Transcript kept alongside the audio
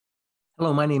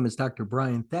Hello, my name is Dr.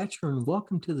 Brian Thatcher, and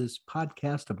welcome to this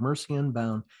podcast of Mercy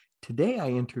Unbound. Today, I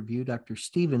interview Dr.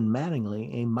 Stephen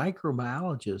Mattingly, a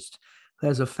microbiologist who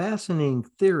has a fascinating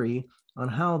theory on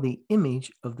how the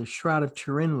image of the Shroud of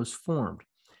Turin was formed.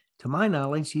 To my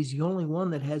knowledge, he's the only one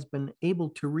that has been able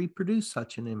to reproduce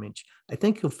such an image. I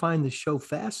think you'll find the show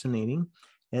fascinating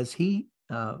as he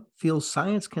feels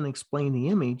science can explain the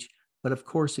image, but of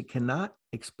course, it cannot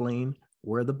explain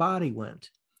where the body went.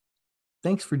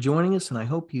 Thanks for joining us, and I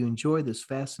hope you enjoy this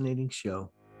fascinating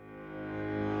show.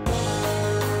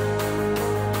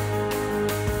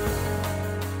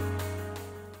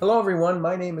 Hello, everyone.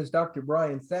 My name is Dr.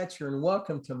 Brian Thatcher, and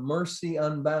welcome to Mercy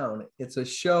Unbound. It's a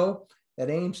show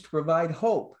that aims to provide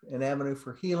hope, an avenue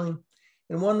for healing,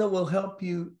 and one that will help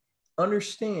you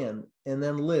understand and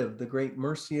then live the great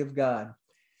mercy of God.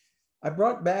 I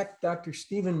brought back Dr.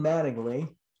 Stephen Mattingly.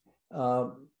 A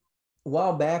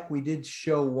while back, we did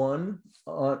show one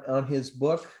on his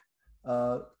book,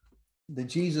 The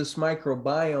Jesus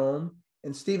Microbiome.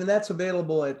 And Stephen, that's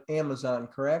available at Amazon,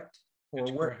 correct?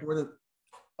 That's correct.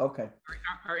 Okay.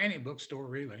 Or any bookstore,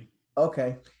 really.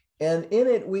 Okay. And in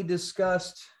it, we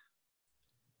discussed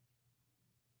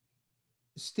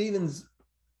Stephen's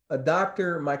a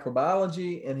doctor of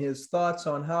microbiology and his thoughts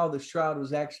on how the shroud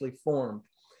was actually formed.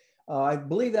 I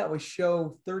believe that was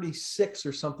show 36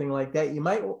 or something like that. You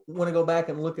might want to go back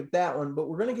and look at that one, but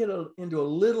we're going to get into a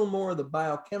little more of the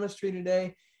biochemistry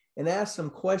today and ask some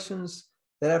questions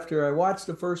that after I watched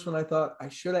the first one, I thought I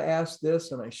should have asked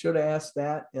this and I should have asked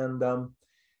that. And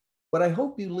what I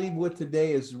hope you leave with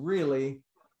today is really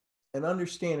an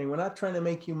understanding. We're not trying to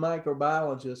make you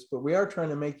microbiologists, but we are trying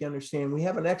to make you understand. We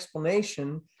have an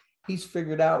explanation he's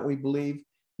figured out, we believe.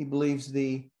 He believes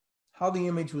how the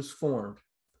image was formed.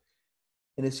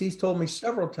 And as he's told me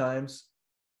several times,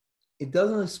 it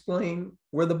doesn't explain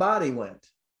where the body went.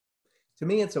 To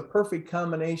me, it's a perfect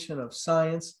combination of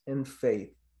science and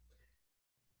faith.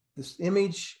 This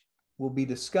image will be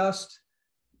discussed,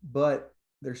 but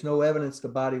there's no evidence the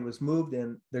body was moved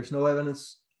and there's no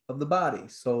evidence of the body.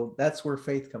 So that's where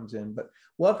faith comes in. But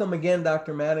welcome again,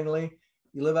 Dr. Mattingly.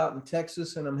 You live out in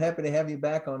Texas, and I'm happy to have you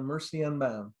back on Mercy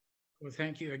Unbound. Well,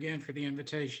 thank you again for the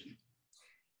invitation.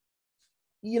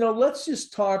 Let's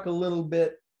just talk a little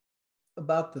bit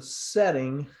about the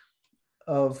setting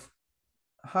of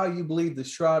how you believe the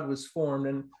shroud was formed.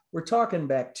 And we're talking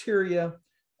bacteria,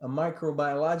 a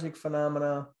microbiologic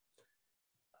phenomena.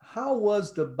 How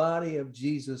was the body of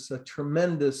Jesus a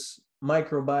tremendous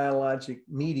microbiologic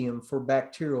medium for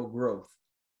bacterial growth?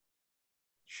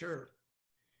 Sure.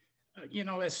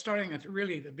 As starting at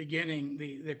really the beginning,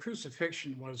 the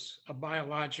crucifixion was a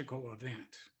biological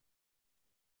event.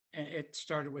 It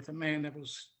started with a man that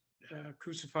was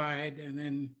crucified and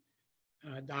then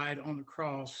died on the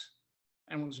cross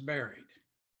and was buried.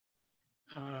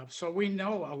 So we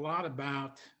know a lot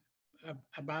about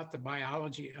the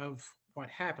biology of what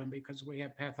happened because we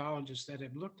have pathologists that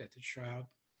have looked at the shroud,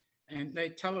 and they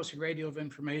tell us a great deal of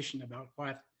information about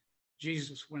what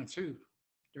Jesus went through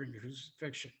during the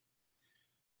crucifixion.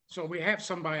 So we have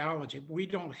some biology, but we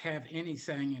don't have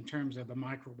anything in terms of the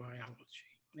microbiology.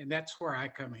 And that's where I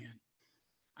come in.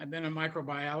 I've been a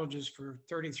microbiologist for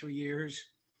 33 years,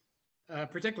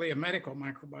 particularly a medical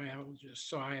microbiologist.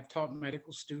 So I have taught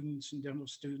medical students and dental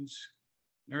students,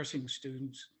 nursing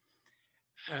students.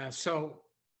 So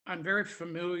I'm very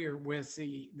familiar with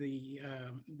the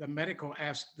medical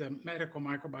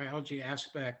microbiology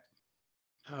aspect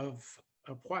of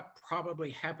what probably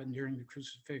happened during the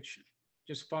crucifixion,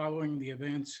 just following the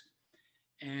events,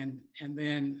 and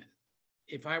then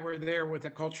if I were there with a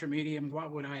culture medium,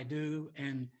 what would I do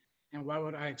and what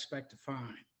would I expect to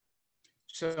find?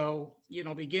 So,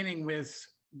 beginning with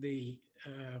when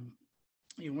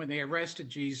they arrested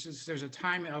Jesus, there's a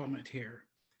time element here,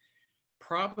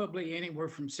 probably anywhere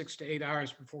from 6 to 8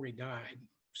 hours before he died.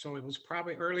 So it was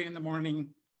probably early in the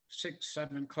morning, 6,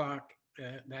 7 o'clock,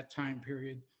 that time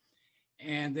period.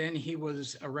 And then he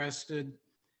was arrested,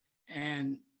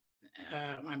 and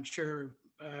I'm sure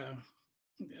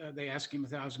they asked him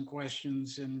 1,000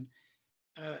 questions, and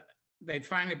they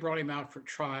finally brought him out for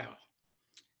trial.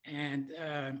 And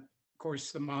of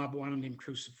course, the mob wanted him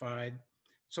crucified.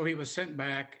 So he was sent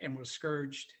back and was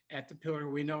scourged at the pillar.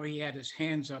 We know he had his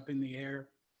hands up in the air,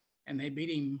 and they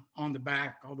beat him on the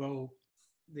back, although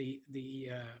the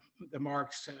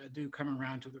marks do come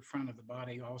around to the front of the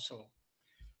body also.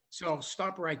 So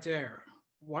stop right there.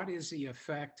 What is the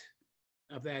effect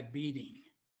of that beating?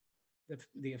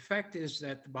 The effect is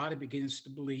that the body begins to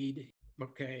bleed.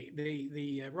 Okay,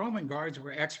 the Roman guards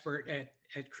were expert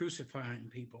at crucifying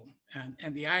people,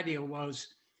 and the idea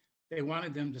was they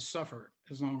wanted them to suffer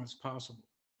as long as possible.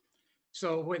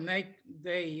 So when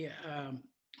they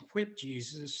whipped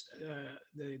Jesus,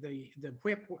 the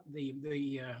whip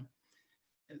the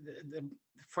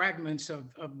fragments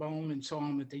of bone and so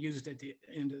on that they used at the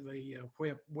end of the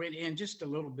whip went in just a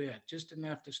little bit, just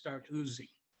enough to start oozing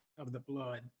of the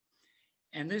blood.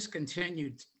 And this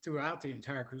continued throughout the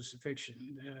entire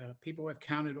crucifixion. People have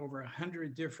counted over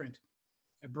 100 different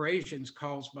abrasions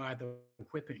caused by the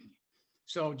whipping.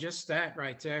 So just that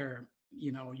right there,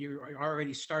 you're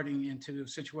already starting into a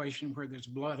situation where there's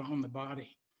blood on the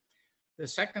body. The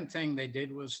second thing they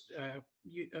did was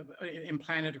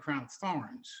implanted a crown of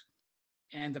thorns.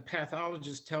 And the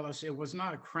pathologists tell us it was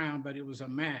not a crown, but it was a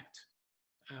mat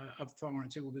of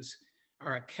thorns. It was,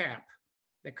 or a cap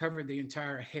that covered the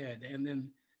entire head. And then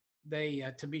they,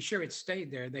 to be sure it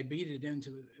stayed there, they beat it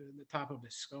into the top of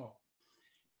his skull.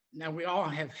 Now, we all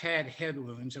have had head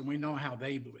wounds and we know how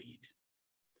they bleed.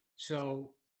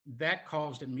 So that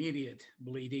caused immediate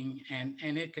bleeding, and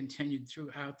it continued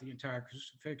throughout the entire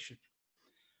crucifixion.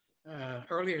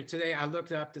 Earlier today, I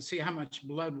looked up to see how much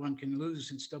blood one can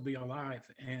lose and still be alive.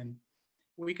 And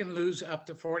we can lose up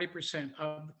to 40%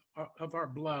 of our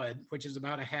blood, which is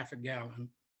about a half a gallon.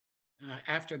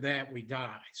 After that, we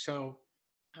die. So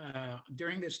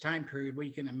during this time period, we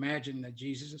can imagine that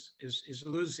Jesus is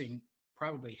losing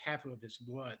probably half of his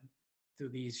blood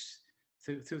through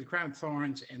through the crown of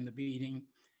thorns and the beating,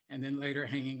 and then later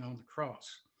hanging on the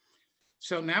cross.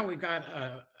 So now we've got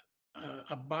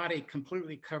a body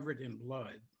completely covered in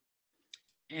blood.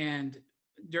 And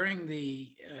during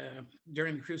the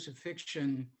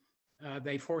crucifixion,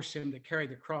 they forced him to carry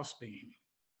the crossbeam.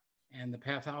 And the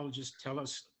pathologists tell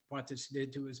us what this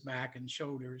did to his back and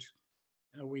shoulders.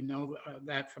 We know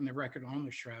that from the record on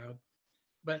the shroud.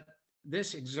 But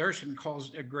this exertion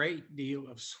caused a great deal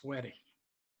of sweating.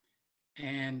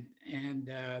 And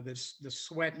the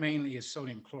sweat mainly is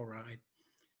sodium chloride.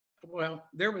 Well,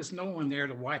 there was no one there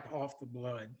to wipe off the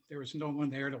blood. There was no one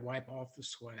there to wipe off the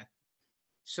sweat.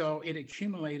 So it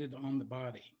accumulated on the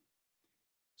body.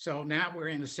 So now we're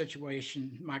in a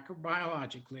situation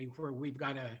microbiologically where we've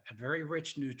got a very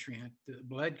rich nutrient. The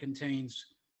blood contains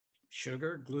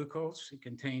sugar, glucose, it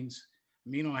contains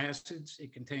amino acids,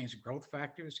 it contains growth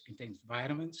factors, it contains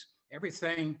vitamins,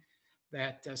 everything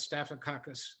that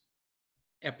Staphylococcus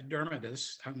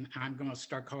epidermidis, I'm going to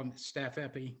start calling it staph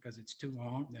epi because it's too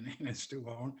long, the name is too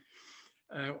long,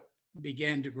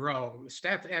 began to grow.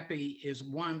 Staph epi is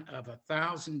one of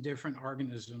 1,000 different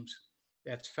organisms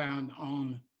that's found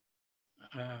on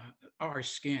our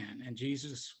skin. And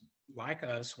Jesus, like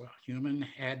us, well, human,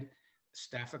 had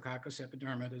Staphylococcus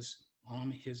epidermidis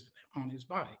on his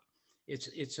body.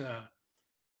 It's a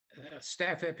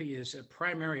staph epi is a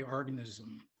primary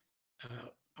organism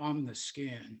on the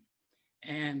skin,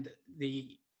 and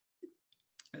the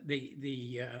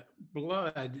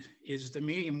blood is the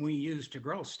medium we use to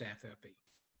grow staph epi.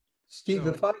 Steve,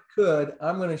 if I could,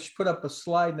 I'm going to put up a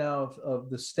slide now of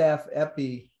the staph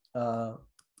epi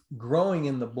growing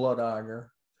in the blood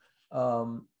agar.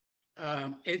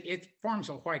 It forms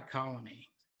a white colony.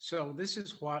 So this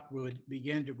is what would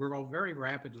begin to grow very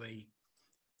rapidly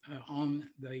on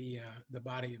the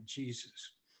body of Jesus.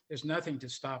 There's nothing to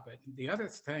stop it. The other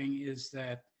thing is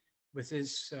that with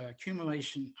this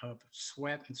accumulation of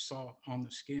sweat and salt on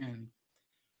the skin,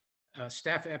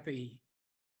 staph epi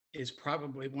is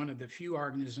probably one of the few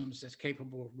organisms that's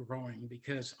capable of growing,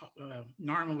 because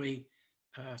normally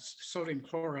sodium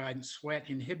chloride and sweat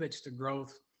inhibits the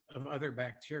growth of other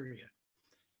bacteria.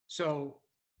 So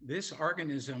this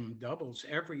organism doubles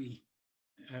every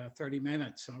 30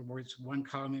 minutes. In other words, one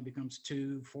colony becomes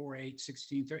 2, 4, 8,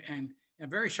 16, 30, and in a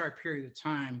very short period of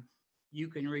time, you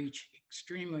can reach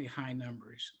extremely high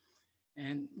numbers.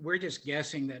 And we're just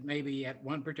guessing that maybe at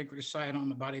one particular site on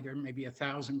the body, there may be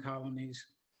 1,000 colonies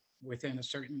within a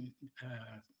certain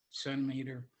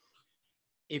centimeter.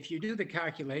 If you do the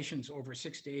calculations over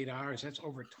 6 to 8 hours, that's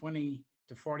over 20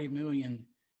 to 40 million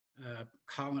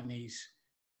colonies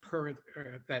per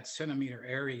that centimeter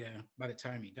area by the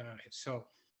time he dies. So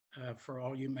for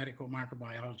all you medical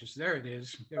microbiologists, there it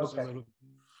is. There's okay. a little.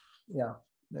 Yeah,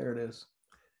 there it is.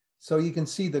 So you can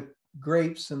see the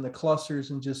grapes and the clusters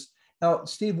and just, now,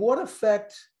 Steve, what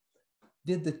effect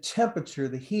did the temperature,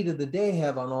 the heat of the day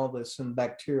have on all this and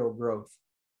bacterial growth?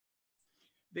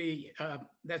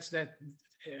 That's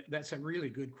a really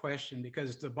good question,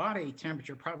 because the body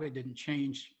temperature probably didn't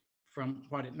change from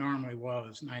what it normally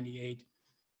was, 98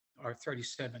 or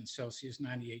 37 Celsius,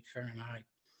 98 Fahrenheit.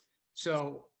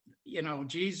 So,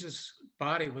 Jesus'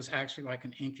 body was actually like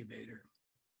an incubator.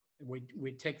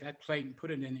 We'd take that plate and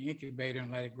put it in the incubator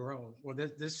and let it grow. Well,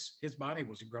 his body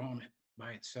was growing it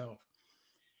by itself.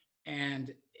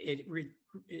 And it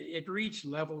it reached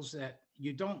levels that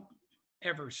you don't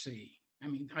ever see. I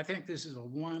mean, I think this is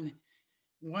a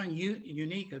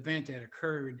unique event that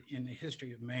occurred in the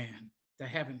history of man, to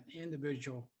have an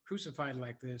individual crucified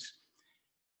like this,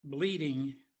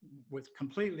 bleeding, with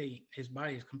completely, his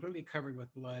body is completely covered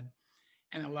with blood,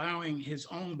 and allowing his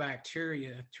own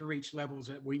bacteria to reach levels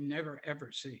that we never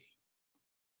ever see.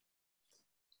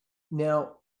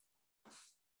 Now,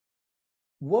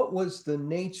 what was the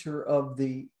nature of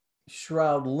the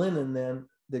shroud linen then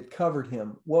that covered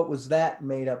him? What was that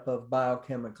made up of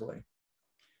biochemically?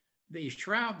 The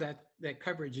shroud that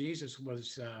covered Jesus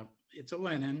was, it's a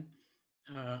linen,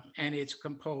 and it's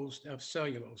composed of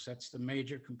cellulose. That's the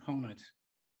major component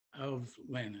of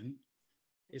linen.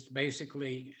 It's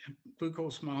basically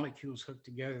glucose molecules hooked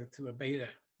together through a beta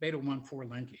 1,4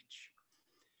 linkage.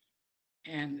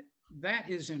 And that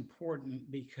is important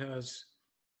because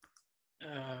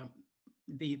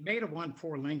the beta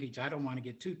 1,4 linkage, I don't want to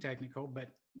get too technical, but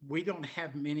we don't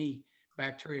have many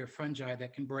bacteria or fungi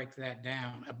that can break that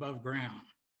down above ground.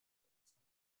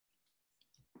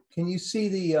 Can you see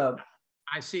the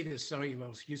I see the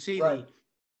cellulose. You see right.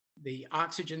 the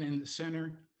oxygen in the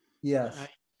center? Yes.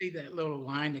 See that little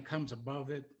line that comes above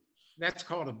it? That's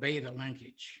called a beta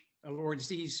linkage. In other words,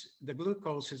 the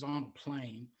glucose is on a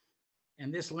plane,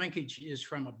 and this linkage is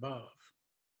from above.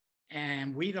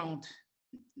 And we don't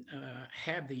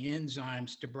have the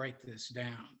enzymes to break this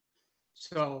down.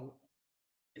 So,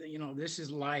 this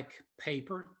is like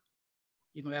paper.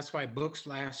 That's why books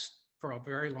last for a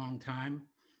very long time.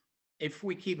 If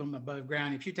we keep them above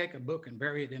ground, if you take a book and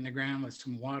bury it in the ground with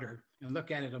some water and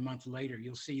look at it a month later,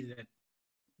 you'll see that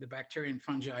the bacteria and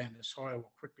fungi in the soil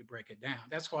will quickly break it down.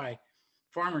 That's why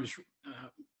farmers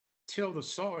till the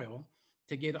soil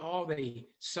to get all the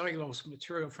cellulose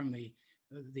material from the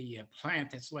plant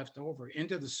that's left over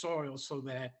into the soil, so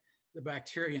that the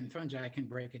bacteria and fungi can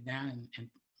break it down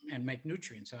and make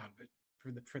nutrients out of it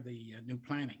for the new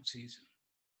planting season.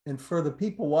 And for the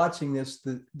people watching this,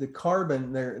 the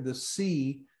carbon there, the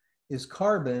C is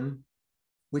carbon,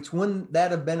 which wouldn't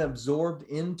that have been absorbed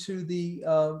into the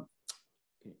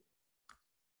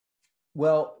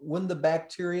wouldn't the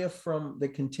bacteria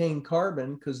that contain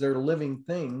carbon, because they're living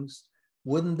things,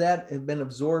 wouldn't that have been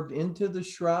absorbed into the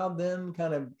shroud then,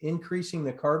 kind of increasing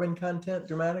the carbon content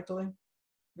dramatically?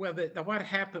 Well, what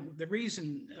happened, the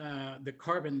reason the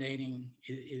carbon dating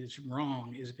is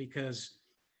wrong is because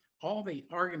all the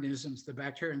organisms, the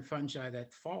bacteria and fungi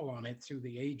that fall on it through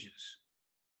the ages.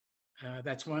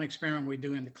 That's one experiment we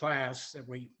do in the class, that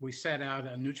we set out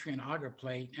a nutrient agar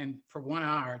plate, and for 1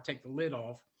 hour, take the lid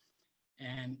off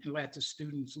and let the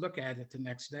students look at it the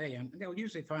next day. And they'll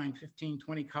usually find 15,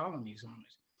 20 colonies on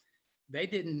it. They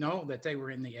didn't know that they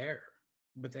were in the air,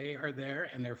 but they are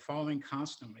there and they're falling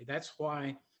constantly. That's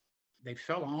why they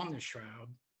fell on the shroud.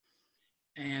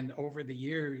 And over the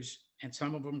years, and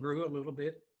some of them grew a little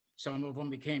bit, some of them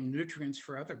became nutrients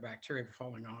for other bacteria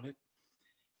falling on it.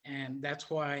 And that's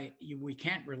why we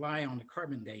can't rely on the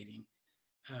carbon dating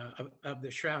of the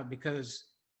shroud, because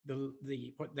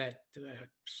that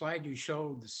slide you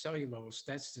showed, the cellulose,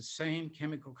 that's the same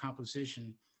chemical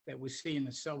composition that we see in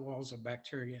the cell walls of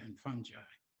bacteria and fungi.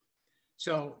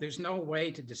 So there's no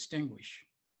way to distinguish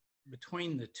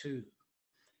between the two.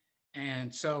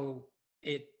 And so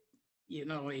the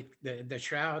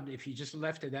shroud, if you just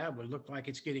left it out, would look like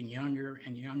it's getting younger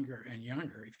and younger and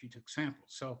younger if you took samples.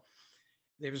 So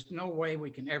there's no way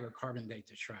we can ever carbon date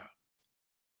the shroud.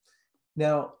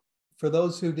 Now, for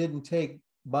those who didn't take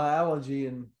biology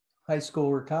in high school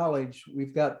or college,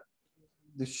 we've got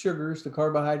the sugars, the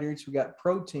carbohydrates, we got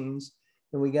proteins,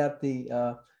 and we got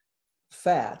the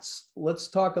fats. Let's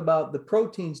talk about the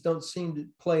proteins. Don't seem to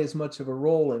play as much of a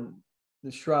role in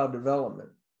the shroud development,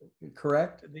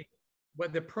 correct?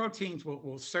 But the proteins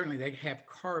will certainly, they have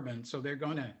carbon, so they're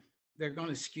going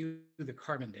to skew the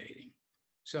carbon dating.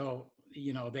 So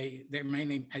they're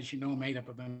mainly, as you know, made up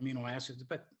of amino acids,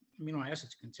 but amino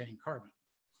acids contain carbon.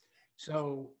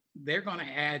 So they're going to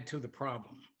add to the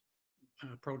problem.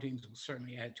 Proteins will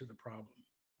certainly add to the problem.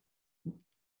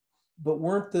 But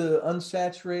weren't the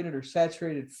unsaturated or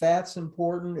saturated fats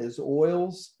important as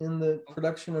oils in the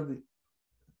production of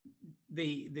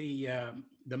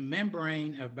the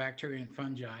membrane of bacteria and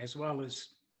fungi, as well as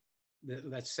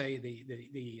let's say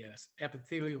the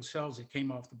epithelial cells that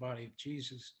came off the body of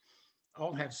Jesus,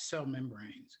 all have cell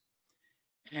membranes,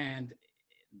 and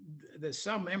the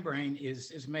cell membrane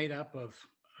is made up of,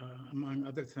 among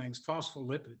other things,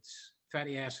 phospholipids,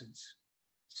 fatty acids,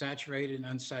 saturated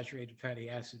and unsaturated fatty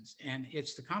acids. And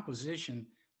it's the composition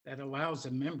that allows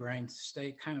the membrane to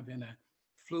stay kind of in a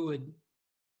fluid,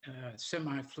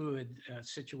 semi-fluid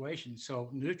situation. So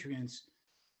nutrients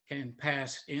can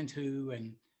pass into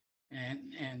and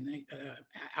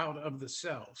out of the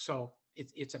cell. So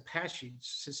it's a passage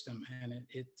system, and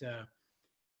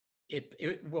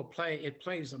it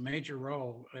plays a major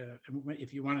role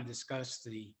if you want to discuss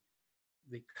the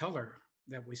color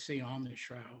that we see on the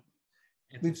shroud.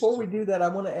 Before we do that, I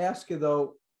want to ask you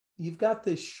though, you've got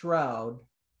this shroud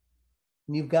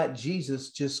and you've got Jesus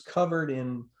just covered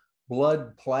in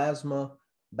blood, plasma,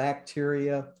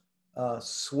 bacteria,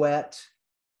 sweat.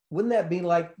 Wouldn't that be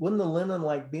like, wouldn't the linen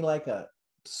like be like a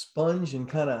sponge and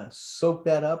kind of soak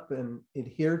that up and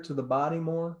adhere to the body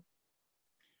more?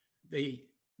 The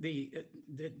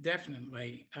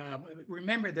definitely.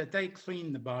 Remember that they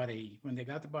cleaned the body when they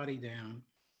got the body down,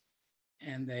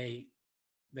 and they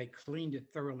cleaned it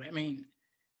thoroughly. I mean,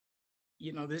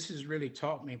 this has really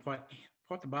taught me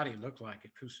what the body looked like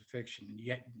at crucifixion.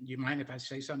 Yet, you mind if I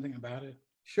say something about it?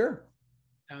 Sure.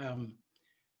 Um,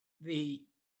 the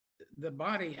the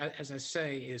body, as I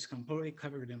say, is completely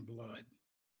covered in blood,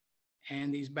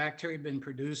 and these bacteria have been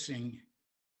producing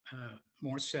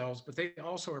more cells, but they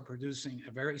also are producing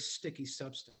a very sticky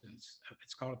substance.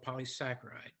 It's called a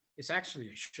polysaccharide. It's actually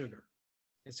a sugar.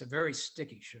 It's a very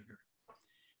sticky sugar,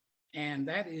 and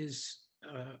that is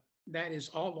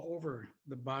all over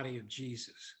the body of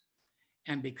Jesus.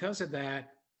 And because of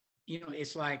that,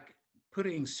 it's like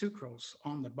putting sucrose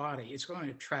on the body. It's going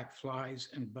to attract flies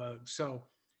and bugs. So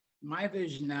my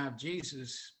vision now of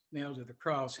Jesus nailed to the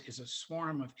cross is a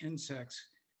swarm of insects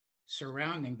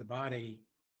surrounding the body,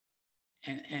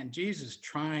 and Jesus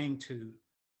trying to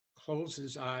close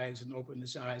his eyes and open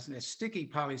his eyes, and that sticky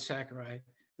polysaccharide,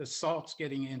 the salt's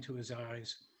getting into his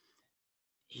eyes.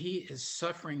 He is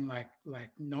suffering like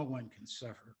no one can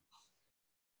suffer.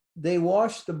 They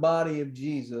washed the body of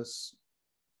Jesus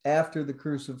after the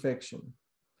crucifixion.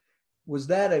 Was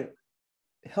that a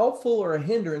helpful or a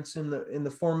hindrance in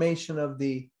the formation of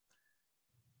the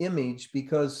image?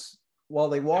 Because while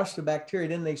they washed the bacteria,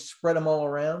 didn't they spread them all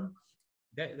around?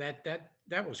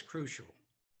 That was crucial.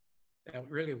 That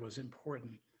really was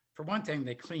important. For one thing,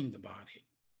 they cleaned the body.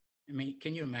 I mean,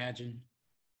 can you imagine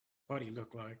what he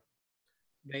looked like?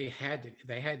 They had to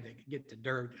get the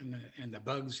dirt and the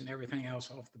bugs and everything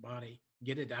else off the body,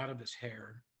 get it out of his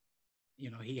hair.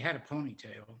 He had a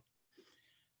ponytail,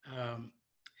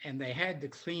 and they had to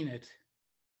clean it,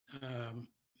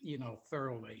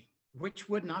 thoroughly, which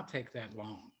would not take that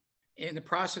long. In the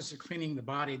process of cleaning the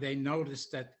body, they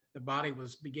noticed that the body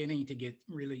was beginning to get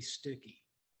really sticky,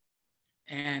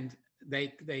 and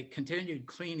they continued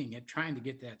cleaning it, trying to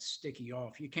get that sticky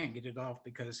off. You can't get it off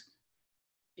because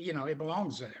it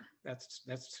belongs there.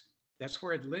 That's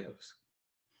where it lives.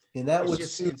 And that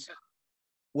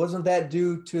wasn't that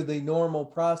due to the normal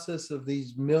process of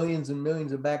these millions and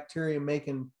millions of bacteria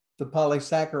making the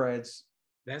polysaccharides?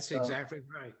 That's exactly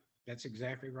right. That's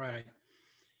exactly right.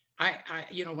 I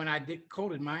when I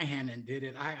coated my hand and did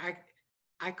it,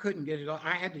 I couldn't get it off.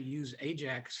 I had to use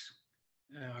Ajax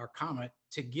or Comet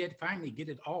to finally get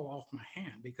it all off my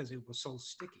hand because it was so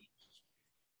sticky.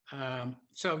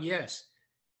 So yes,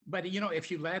 but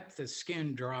if you let the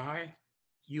skin dry,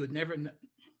 you'd never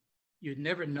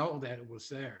know that it was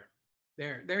there.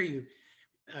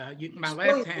 My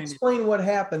left hand. Explain what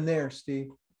happened there,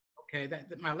 Steve. Okay,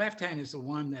 my left hand is the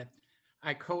one that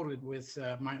I coated with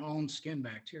my own skin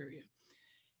bacteria,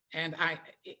 and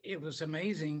it was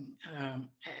amazing.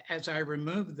 As I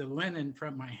removed the linen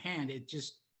from my hand, it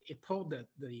pulled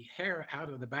the hair out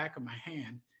of the back of my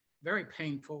hand. Very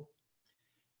painful,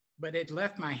 but it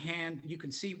left my hand. You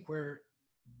can see where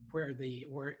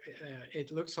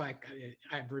it looks like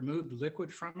I've removed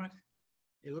liquid from it.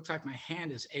 It looks like my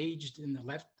hand is aged on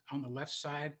the left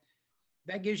side.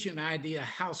 That gives you an idea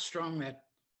how strong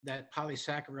that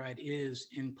polysaccharide is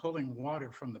in pulling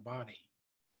water from the body.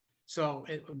 So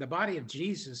the body of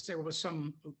Jesus, there was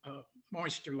some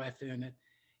moisture left in it,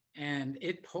 and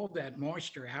it pulled that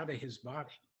moisture out of his body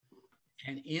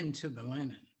and into the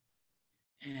linen.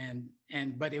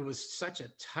 But it was such a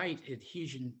tight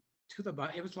adhesion to the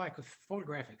body. It was like a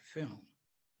photographic film.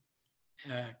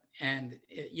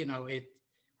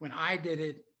 When I did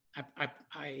it,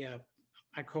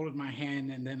 I coated my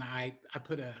hand, and then I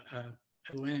put a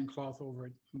linen cloth over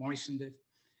it, moistened it,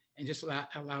 and just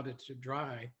allowed it to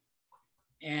dry.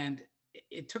 And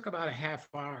it took about a half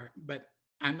hour, but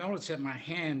I noticed that my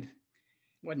hand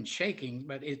wasn't shaking,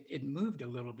 but it moved a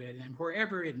little bit. And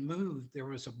wherever it moved, there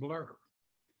was a blur.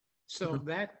 So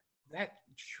that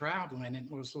shroud linen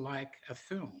was like a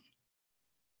film.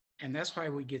 And that's why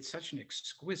we get such an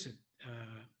exquisite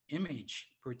image,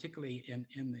 particularly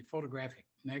in the photographic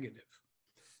negative.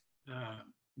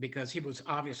 Because he was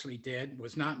obviously dead,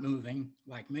 was not moving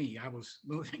like me. I was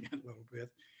moving a little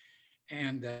bit.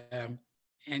 and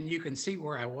and you can see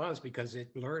where I was because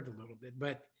it blurred a little bit.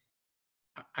 But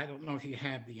I don't know if you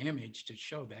have the image to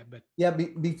show that. But Yeah,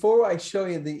 before I show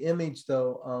you the image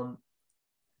though,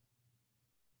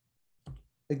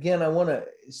 again, I want to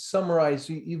summarize.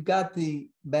 You've got the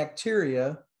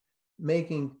bacteria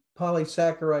making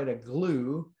polysaccharide a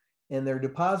glue, and they're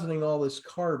depositing all this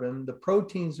carbon. The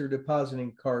proteins are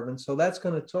depositing carbon, so that's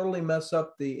going to totally mess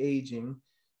up the aging.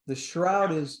 The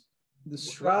shroud is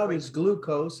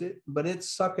glucose, but it's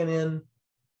sucking in,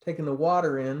 taking the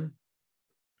water in.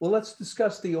 Well, let's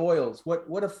discuss the oils.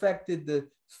 What effect did the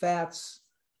fats,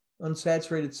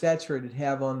 unsaturated, saturated,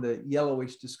 have on the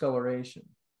yellowish discoloration?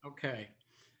 okay,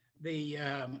 the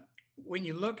when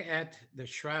you look at the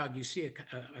shroud, you see a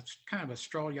kind of a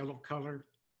straw yellow color.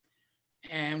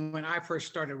 And when I first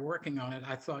started working on it,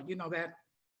 I thought, you know,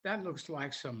 that looks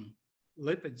like some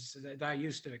lipids that I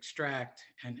used to extract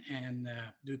and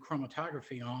do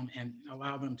chromatography on and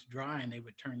allow them to dry, and they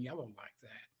would turn yellow like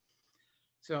that.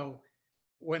 So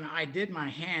when I did my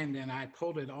hand and I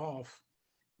pulled it off,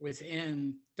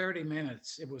 within 30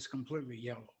 minutes, it was completely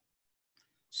yellow.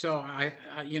 So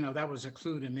you know, that was a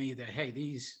clue to me that hey,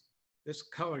 this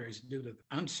color is due to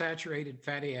unsaturated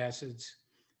fatty acids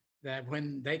that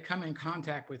when they come in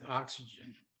contact with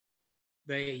oxygen,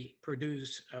 they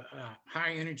produce a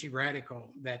high energy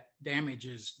radical that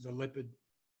damages the lipid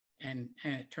and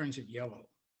it turns it yellow.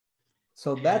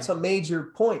 So that's And a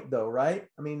major point, though, right?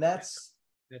 I mean, that's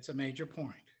a major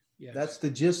point. that's Yes. the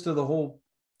gist of the whole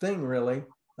thing, really,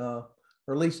 or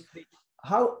at least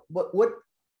how. What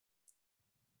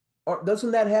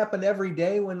doesn't that happen every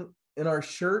day when in our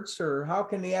shirts, or how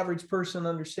can the average person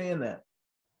understand that?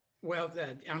 Well,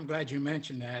 I'm glad you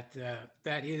mentioned that.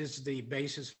 That is the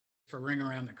basis for ring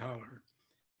around the collar.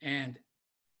 And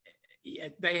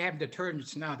they have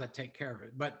detergents now that take care of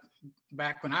it. But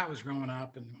back when I was growing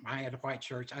up and I had white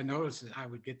shirts, I noticed that I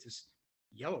would get this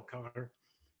yellow color,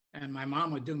 and my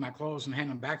mom would do my clothes and hand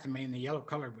them back to me, and the yellow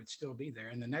color would still be there.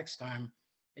 And the next time,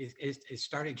 it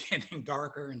started getting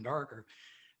darker and darker.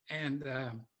 And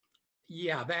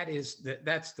yeah,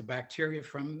 that's the bacteria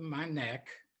from my neck,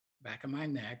 back of my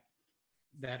neck,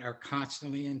 that are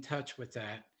constantly in touch with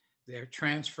that. They're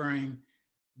transferring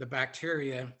the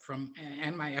bacteria from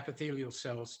and my epithelial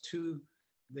cells to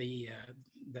the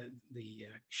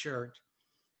shirt,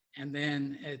 and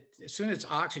then as soon as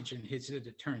oxygen hits it,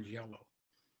 it turns yellow.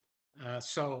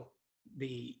 So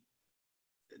the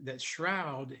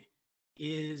shroud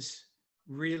is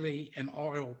really an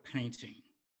oil painting.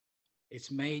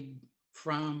 It's made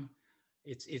from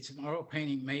it's an oil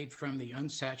painting made from the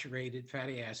unsaturated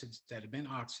fatty acids that have been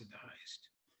oxidized.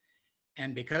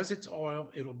 And because it's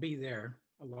oil, it'll be there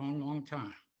a long, long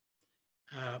time.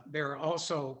 There are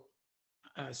also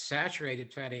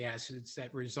saturated fatty acids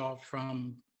that result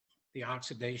from the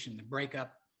oxidation, the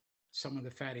breakup, some of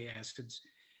the fatty acids.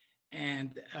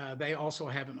 And they also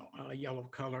have a yellow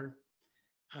color.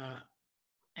 Uh,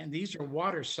 and these are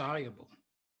water soluble.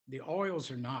 The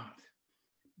oils are not.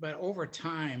 But over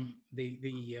time, the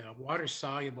water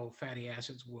soluble fatty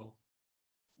acids will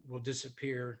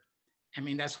disappear. I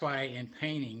mean, that's why in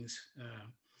paintings,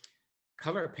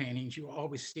 color paintings, you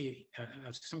always see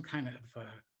some kind of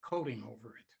coating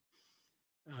over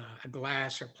it, a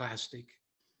glass or plastic.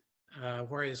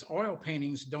 Whereas oil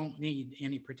paintings don't need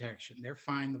any protection; they're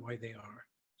fine the way they are.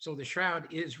 So the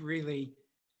shroud is really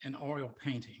an oil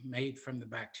painting made from the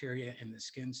bacteria in the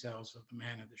skin cells of the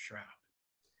man of the shroud.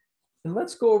 And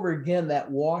let's go over again that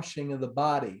washing of the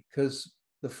body, because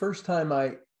the first time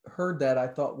I heard that, I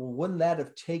thought, well, wouldn't that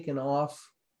have taken off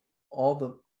all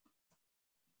the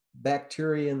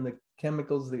bacteria and the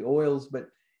chemicals, the oils? But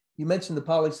you mentioned the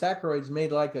polysaccharides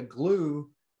made like a glue.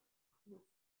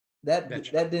 That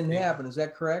didn't happen. Is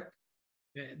that correct?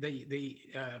 The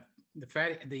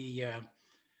fatty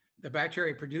the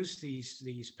bacteria produce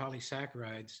these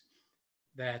polysaccharides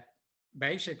that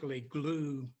basically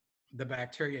glue the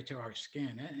bacteria to our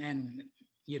skin, and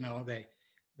you know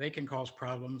they can cause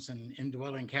problems and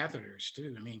indwelling catheters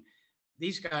too. I mean,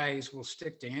 these guys will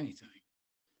stick to anything,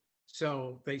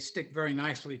 so they stick very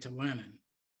nicely to linen,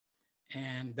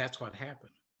 and that's what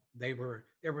happened.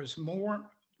 There was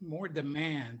more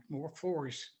demand, more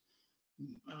force,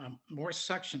 more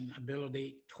suction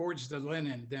ability towards the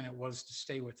linen than it was to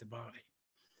stay with the body.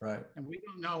 Right. And we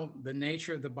don't know the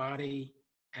nature of the body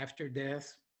after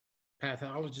death.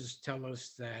 Pathologists tell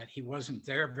us that he wasn't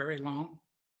there very long.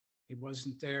 He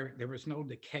wasn't there. There was no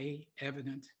decay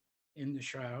evident in the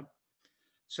shroud.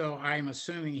 So I'm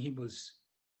assuming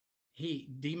he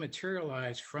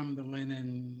dematerialized from the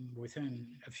linen within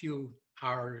a few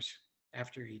hours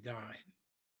after he died.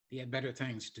 He had better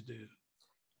things to do.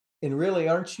 And really,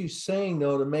 aren't you saying,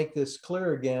 though, to make this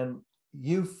clear again,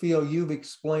 you feel you've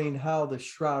explained how the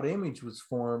shroud image was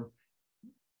formed,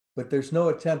 but there's no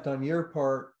attempt on your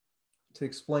part to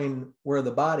explain where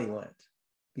the body went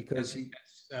because Yes,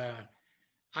 yes.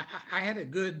 I had a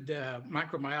good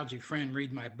microbiology friend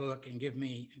read my book and give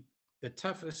me the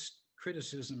toughest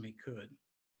criticism he could.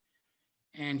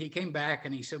 And he came back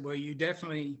and he said, well, you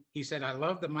definitely, he said, I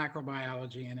love the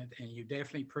microbiology in it, and you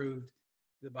definitely proved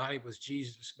the body was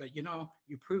Jesus. But you know,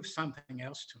 you proved something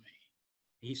else to me.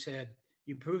 He said,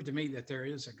 you proved to me that there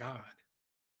is a God,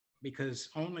 because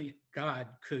only God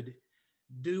could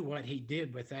do what he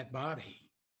did with that body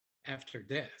after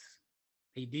death.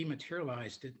 He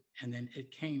dematerialized it, and then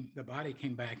the body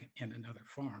came back in another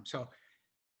form. So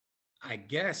I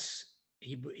guess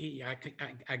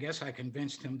I guess I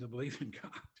convinced him to believe in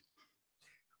God.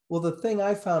 well, the thing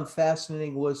I found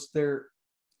fascinating was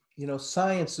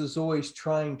science is always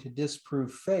trying to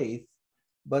disprove faith,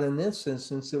 but in this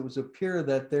instance, it was appear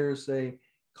that there's a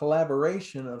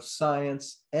collaboration of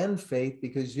science and faith,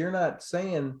 because you're not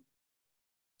saying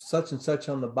such and such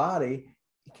on the body.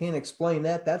 You can't explain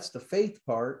that. That's the faith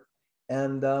part.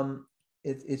 And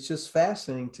it's just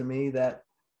fascinating to me that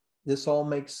this all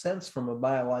makes sense from a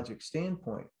biologic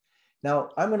standpoint. Now,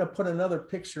 I'm going to put another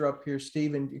picture up here,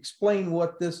 Steve, and explain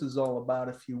what this is all about,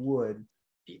 if you would.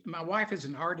 My wife is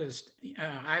an artist.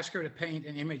 I asked her to paint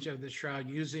an image of the shroud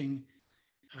using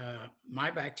my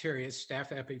bacteria,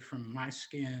 Staph epi, from my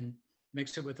skin,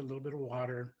 mix it with a little bit of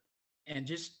water, and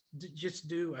just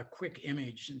do a quick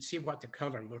image and see what the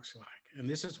color looks like. And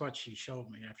this is what she showed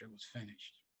me after it was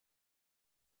finished.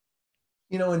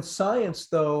 In science,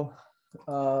 though,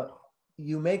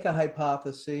 you make a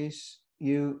hypothesis,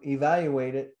 you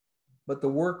evaluate it, but the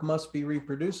work must be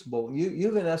reproducible.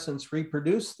 You've in essence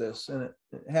reproduced this,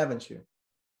 haven't you?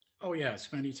 Oh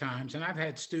yes, many times. And I've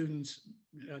had students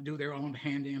do their own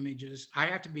hand images. I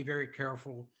have to be very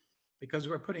careful because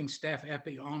we're putting Staph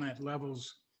epi on at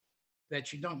levels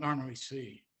that you don't normally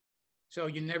see. So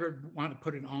you never want to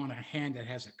put it on a hand that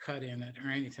has a cut in it or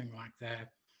anything like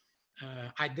that.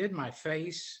 I did my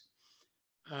face,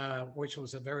 which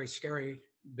was a very scary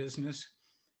business.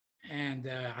 And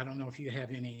I don't know if you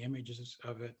have any images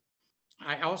of it.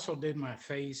 I also did my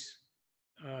face,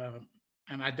 uh,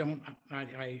 and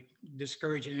I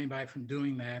discourage anybody from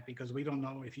doing that because we don't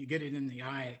know if you get it in the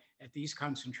eye at these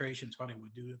concentrations, what it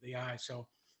would do to the eye. So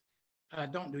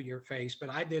don't do your face, but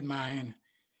I did mine,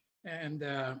 and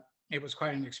it was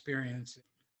quite an experience.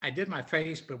 I did my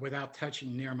face, but without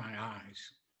touching near my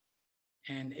eyes.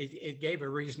 And it gave a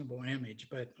reasonable image,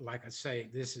 but like I say,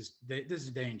 this is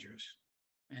dangerous,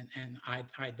 and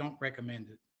I don't recommend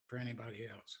it for anybody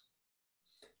else.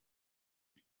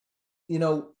 You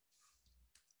know,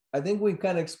 I think we've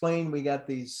kind of explained we got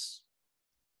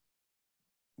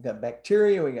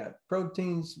bacteria, we got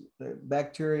proteins, the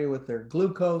bacteria with their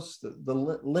glucose,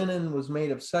 the linen was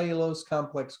made of cellulose,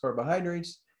 complex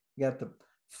carbohydrates, you got the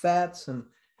fats and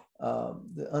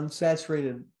the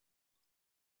unsaturated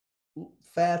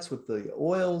fats with the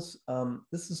oils.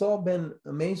 This has all been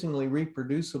amazingly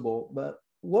reproducible, but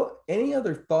any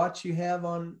other thoughts you have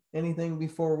on anything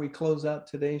before we close out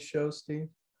today's show, Steve?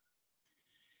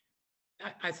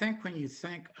 I think when you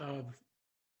think of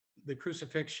the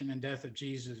crucifixion and death of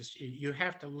Jesus, you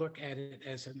have to look at it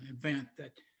as an event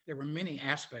that there were many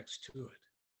aspects to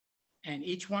it. And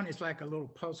each one is like a little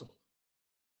puzzle.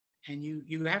 And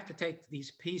you have to take these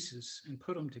pieces and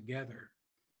put them together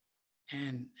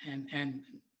and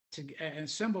to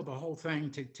assemble the whole thing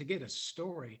to get a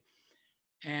story.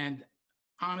 And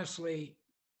honestly,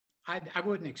 I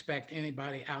wouldn't expect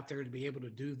anybody out there to be able to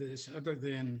do this other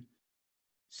than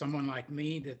someone like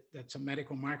me that's a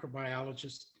medical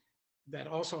microbiologist that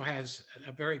also has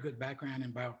a very good background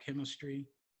in biochemistry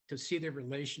to see the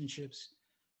relationships.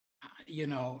 You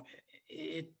know,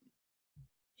 it.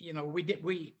 You know,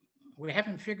 we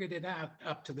haven't figured it out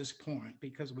up to this point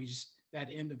because that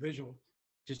individual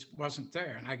just wasn't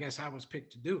there, and I guess I was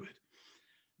picked to do it.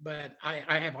 But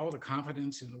I have all the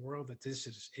confidence in the world that this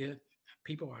is it.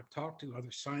 People I've talked to,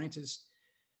 other scientists,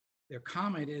 their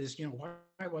comment is,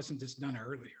 why wasn't this done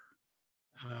earlier?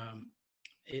 Um,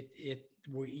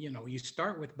 you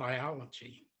start with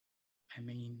biology. I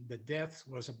mean, the death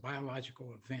was a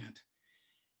biological event,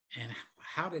 and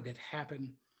how did it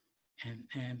happen?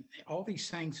 And all these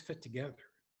things fit together,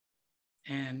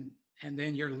 and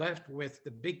then you're left with the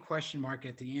big question mark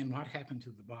at the end: what happened to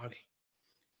the body?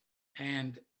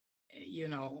 And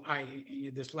I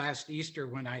this last Easter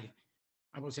when I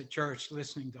was at church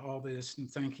listening to all this and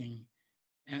thinking,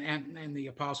 and the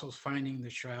apostles finding the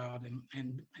shroud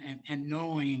and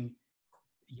knowing,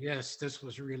 yes, this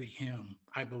was really him,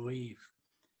 I believe.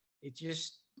 It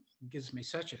just gives me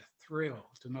such a thrill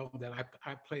to know that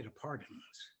I played a part in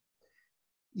this.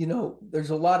 You know, there's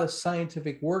a lot of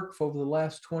scientific work over the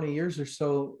last 20 years or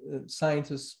so.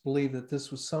 Scientists believe that this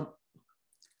was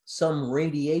some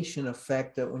radiation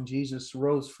effect, that when Jesus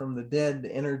rose from the dead,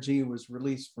 the energy was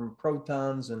released from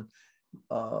protons and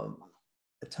um,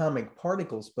 atomic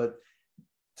particles. But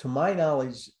to my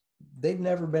knowledge, they've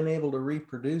never been able to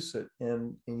reproduce it.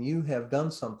 And you have done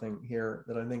something here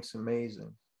that I think is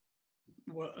amazing.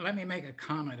 Well, let me make a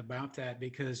comment about that,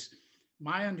 because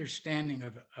my understanding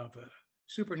of a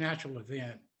supernatural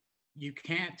event, you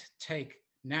can't take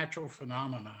natural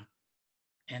phenomena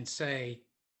and say,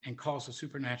 and cause a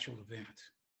supernatural event.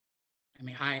 I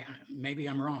mean, maybe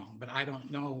I'm wrong, but I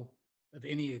don't know of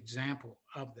any example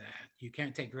of that. You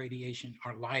can't take radiation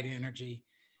or light energy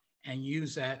and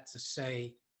use that to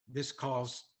say this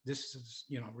is,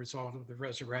 result of the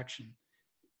resurrection.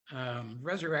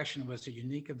 Resurrection was a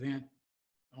unique event,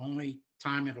 only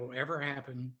time it'll ever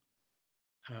happen.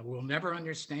 We'll never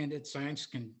understand it. Science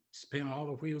can spin all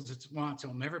the wheels it wants.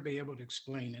 It'll never be able to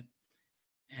explain it.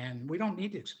 And we don't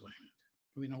need to explain it.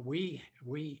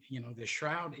 The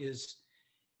shroud is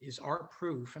our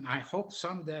proof. And I hope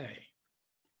someday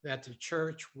that the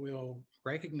church will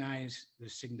recognize the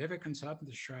significance of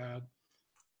the shroud.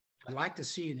 I'd like to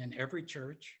see it in every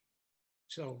church.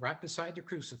 So right beside the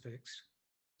crucifix,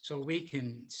 so we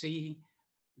can see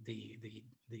the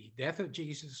death of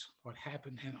Jesus, what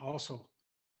happened, and also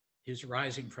his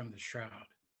rising from the shroud.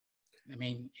 I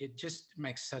mean, it just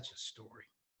makes such a story.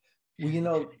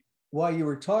 Well, while you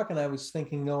were talking, I was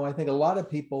thinking, I think a lot of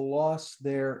people lost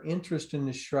their interest in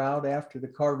the shroud after the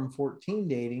carbon-14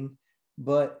 dating,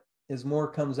 but as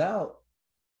more comes out,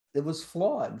 it was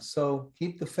flawed. So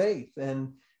keep the faith.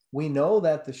 And we know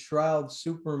that the shroud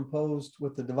superimposed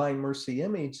with the Divine Mercy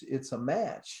image, it's a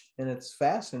match, and it's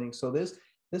fascinating. So this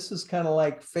is kind of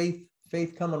like faith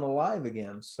coming alive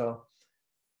again. So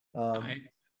I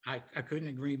couldn't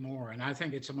agree more. And I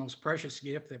think it's the most precious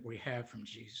gift that we have from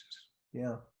Jesus.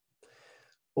 Yeah.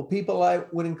 Well, people, I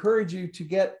would encourage you to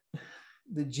get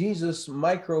the Jesus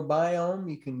microbiome.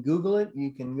 You can Google it.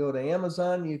 You can go to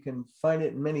Amazon. You can find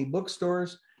it in many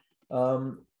bookstores.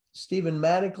 Stephen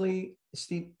Mattingly,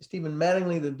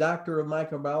 the doctor of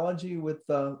microbiology, with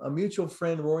a mutual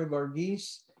friend, Roy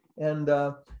Varghese,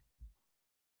 and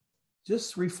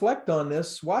just reflect on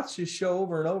this. Watch this show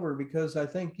over and over, because I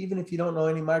think even if you don't know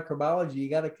any microbiology, you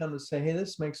got to come to say, hey,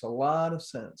 this makes a lot of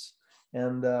sense.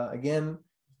 And again,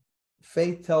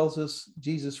 faith tells us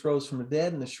Jesus rose from the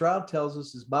dead, and the shroud tells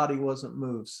us his body wasn't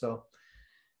moved. So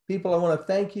people, I want to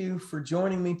thank you for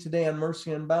joining me today on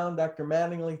Mercy Unbound. Dr.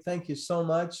 Mattingly, thank you so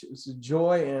much. It was a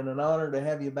joy and an honor to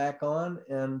have you back on,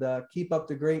 and keep up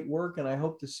the great work. And I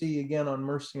hope to see you again on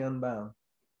Mercy Unbound.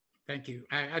 Thank you.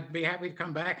 I'd be happy to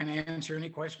come back and answer any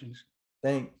questions.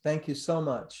 Thank you so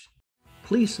much.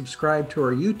 Please subscribe to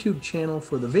our YouTube channel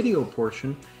for the video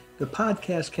portion. The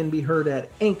podcast can be heard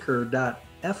at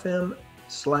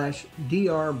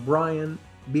anchor.fm/Dr. Brian,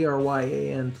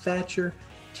 Bryan Thatcher,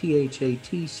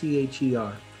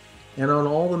 Thatcher, and on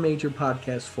all the major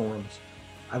podcast forums.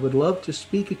 I would love to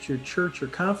speak at your church or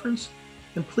conference,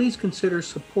 and please consider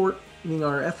supporting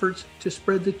our efforts to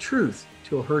spread the truth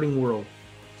to a hurting world.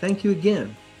 Thank you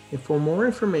again. And for more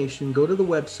information, go to the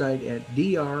website at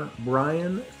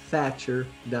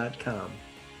drbrianthatcher.com.